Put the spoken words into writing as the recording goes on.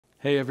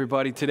Hey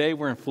everybody, today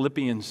we're in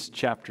Philippians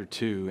chapter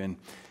 2, and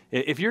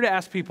if you're to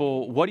ask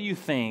people, what do you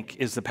think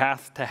is the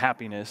path to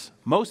happiness,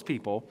 most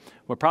people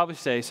would probably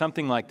say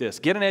something like this: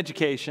 get an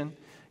education,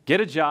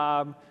 get a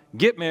job,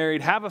 get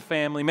married, have a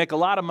family, make a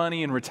lot of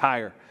money, and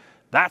retire.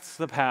 That's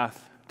the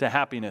path to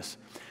happiness.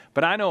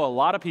 But I know a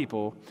lot of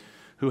people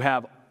who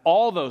have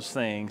all those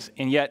things,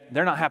 and yet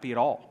they're not happy at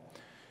all.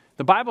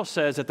 The Bible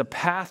says that the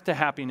path to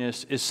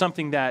happiness is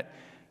something that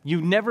you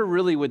never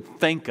really would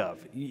think of.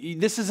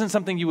 This isn't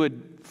something you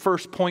would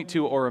first point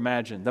to or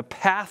imagine. The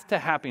path to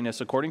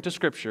happiness, according to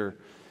Scripture,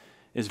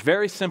 is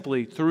very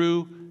simply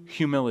through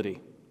humility.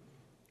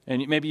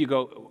 And maybe you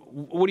go,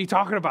 what are you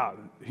talking about?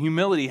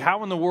 Humility?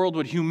 How in the world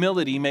would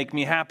humility make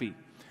me happy?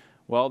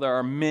 Well, there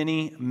are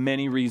many,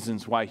 many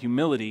reasons why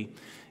humility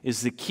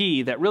is the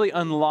key that really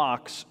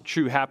unlocks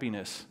true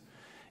happiness.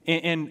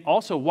 And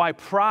also why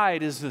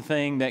pride is the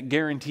thing that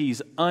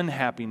guarantees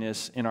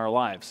unhappiness in our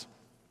lives.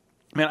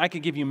 Man, I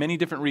could give you many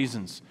different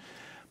reasons,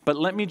 but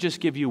let me just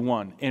give you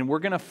one, and we're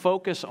going to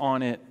focus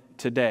on it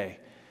today.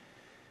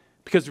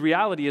 Because the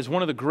reality is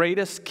one of the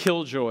greatest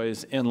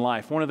killjoys in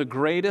life, one of the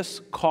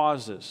greatest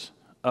causes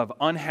of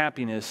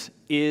unhappiness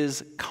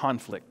is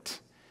conflict.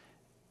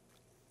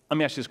 Let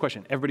me ask you this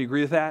question. Everybody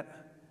agree with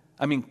that?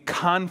 I mean,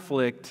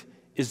 conflict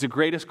is the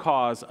greatest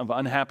cause of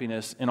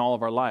unhappiness in all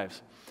of our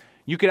lives.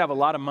 You could have a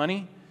lot of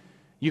money,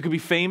 you could be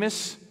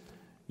famous,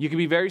 you can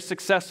be very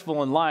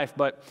successful in life,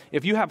 but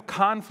if you have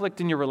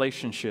conflict in your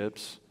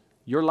relationships,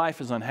 your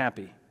life is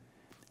unhappy.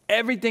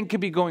 Everything could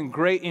be going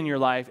great in your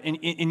life,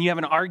 and you have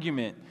an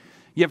argument.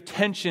 You have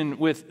tension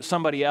with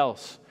somebody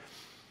else,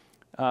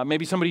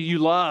 maybe somebody you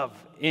love,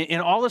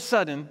 and all of a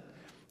sudden,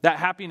 that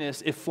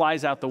happiness, it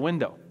flies out the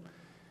window.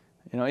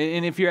 You know,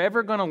 and if you're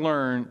ever going to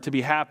learn to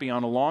be happy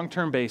on a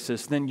long-term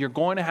basis, then you're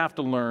going to have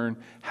to learn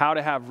how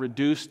to have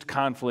reduced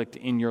conflict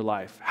in your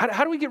life.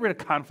 How do we get rid of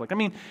conflict? I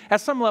mean,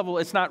 at some level,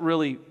 it's not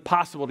really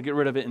possible to get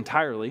rid of it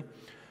entirely.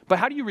 But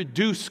how do you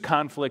reduce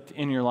conflict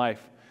in your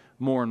life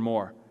more and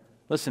more?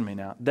 Listen to me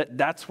now.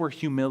 That's where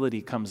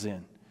humility comes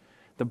in.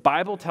 The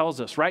Bible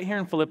tells us right here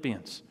in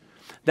Philippians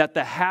that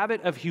the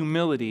habit of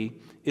humility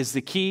is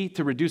the key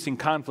to reducing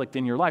conflict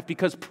in your life,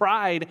 because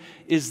pride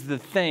is the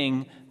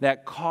thing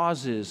that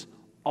causes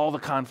all the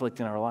conflict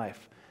in our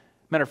life.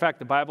 Matter of fact,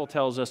 the Bible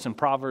tells us in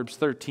Proverbs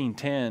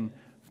 13:10,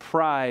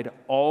 pride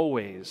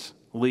always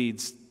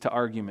leads to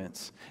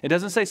arguments. It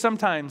doesn't say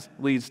sometimes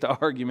leads to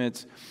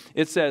arguments.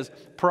 It says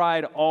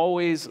pride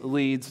always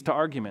leads to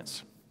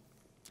arguments.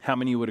 How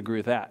many of you would agree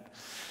with that?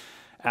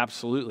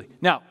 Absolutely.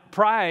 Now,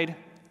 pride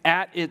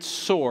at its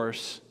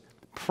source,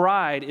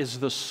 pride is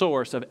the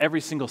source of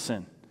every single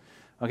sin.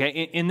 Okay,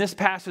 in this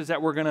passage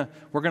that we're gonna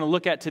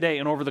look at today,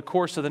 and over the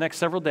course of the next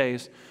several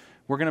days,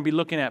 we're going to be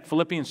looking at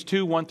Philippians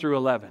 2, 1 through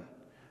 11.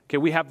 Okay,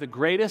 we have the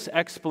greatest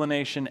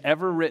explanation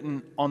ever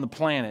written on the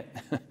planet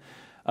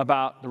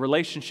about the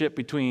relationship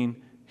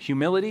between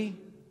humility,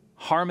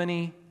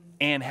 harmony,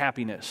 and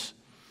happiness.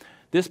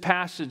 This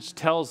passage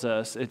tells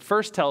us, it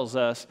first tells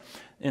us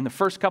in the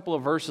first couple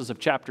of verses of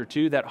chapter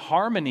 2 that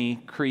harmony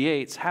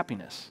creates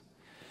happiness,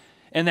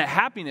 and that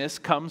happiness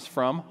comes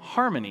from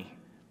harmony.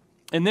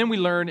 And then we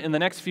learn in the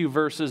next few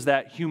verses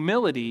that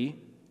humility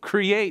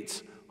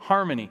creates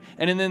harmony.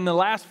 And then in the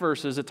last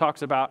verses, it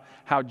talks about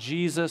how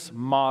Jesus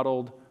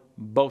modeled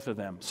both of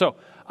them. So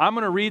I'm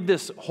going to read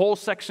this whole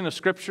section of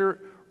Scripture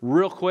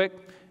real quick,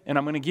 and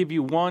I'm going to give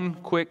you one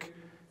quick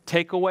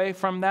takeaway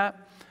from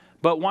that.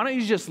 But why don't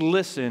you just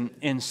listen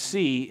and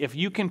see if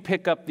you can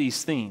pick up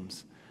these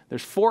themes.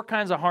 There's 4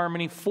 kinds of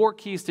harmony, 4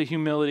 keys to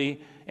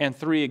humility, and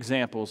 3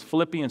 examples.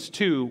 Philippians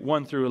 2,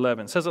 1 through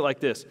 11. It says it like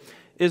this: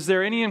 is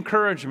there any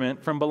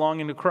encouragement from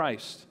belonging to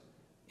Christ?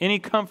 Any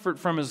comfort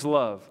from His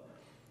love?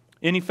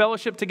 Any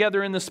fellowship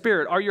together in the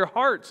Spirit? Are your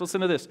hearts, listen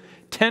to this,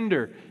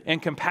 tender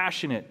and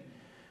compassionate?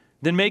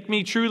 Then make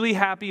me truly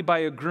happy by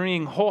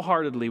agreeing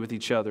wholeheartedly with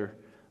each other,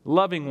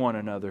 loving one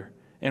another,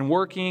 and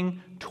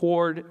working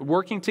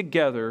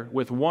together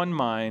with one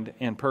mind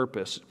and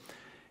purpose.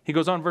 He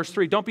goes on, verse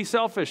 3, don't be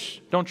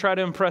selfish. Don't try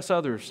to impress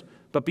others,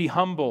 but be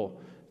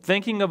humble,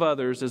 thinking of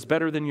others as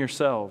better than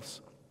yourselves.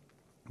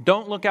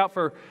 Don't look out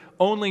for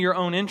only your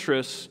own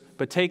interests,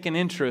 but take an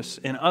interest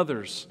in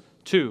others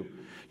too.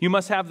 You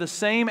must have the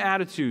same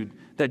attitude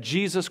that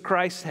Jesus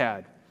Christ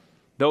had.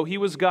 Though He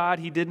was God,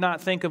 He did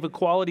not think of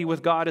equality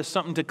with God as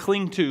something to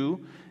cling to.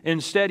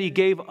 Instead, He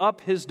gave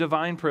up His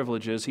divine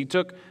privileges. He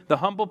took the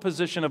humble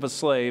position of a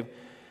slave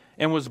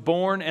and was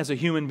born as a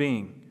human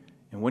being.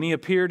 And when He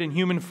appeared in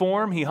human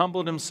form, He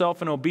humbled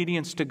Himself in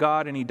obedience to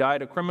God, and He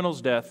died a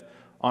criminal's death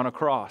on a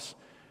cross.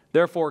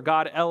 Therefore,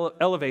 God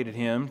elevated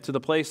Him to the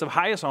place of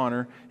highest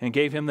honor and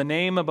gave Him the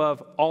name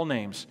above all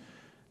names,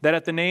 that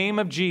at the name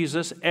of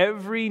Jesus,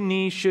 every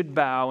knee should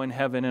bow in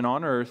heaven and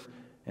on earth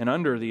and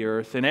under the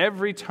earth, and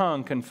every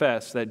tongue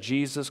confess that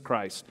Jesus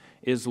Christ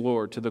is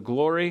Lord, to the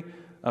glory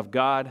of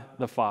God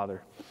the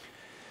Father.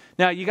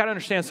 Now, you got to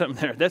understand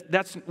something there.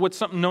 That's what's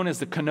something known as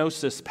the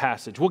kenosis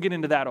passage. We'll get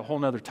into that a whole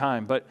nother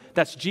time, but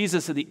that's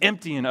Jesus at the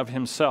emptying of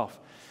Himself.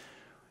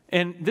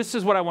 And this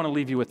is what I want to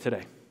leave you with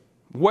today.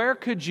 Where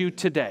could you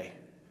today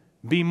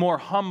Be more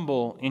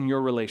humble in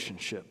your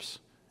relationships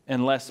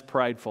and less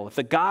prideful. If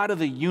the God of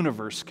the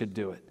universe could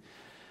do it,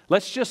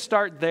 let's just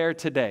start there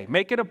today.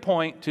 Make it a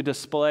point to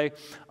display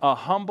a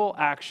humble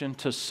action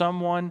to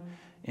someone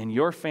in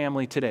your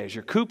family today. As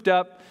you're cooped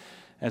up,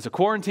 as a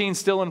quarantine's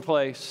still in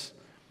place,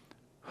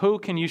 who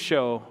can you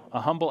show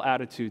a humble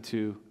attitude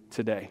to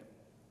today?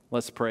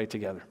 Let's pray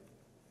together.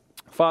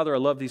 Father, I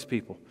love these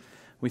people.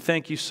 We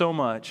thank you so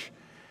much,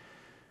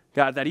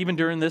 God, that even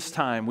during this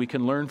time we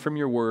can learn from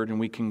your word and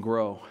we can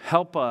grow.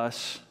 Help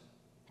us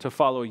to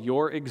follow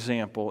your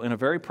example in a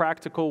very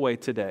practical way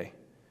today,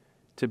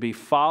 to be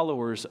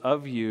followers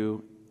of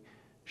you,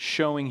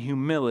 showing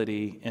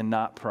humility and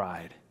not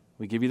pride.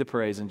 We give you the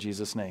praise in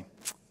Jesus' name.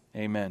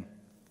 Amen.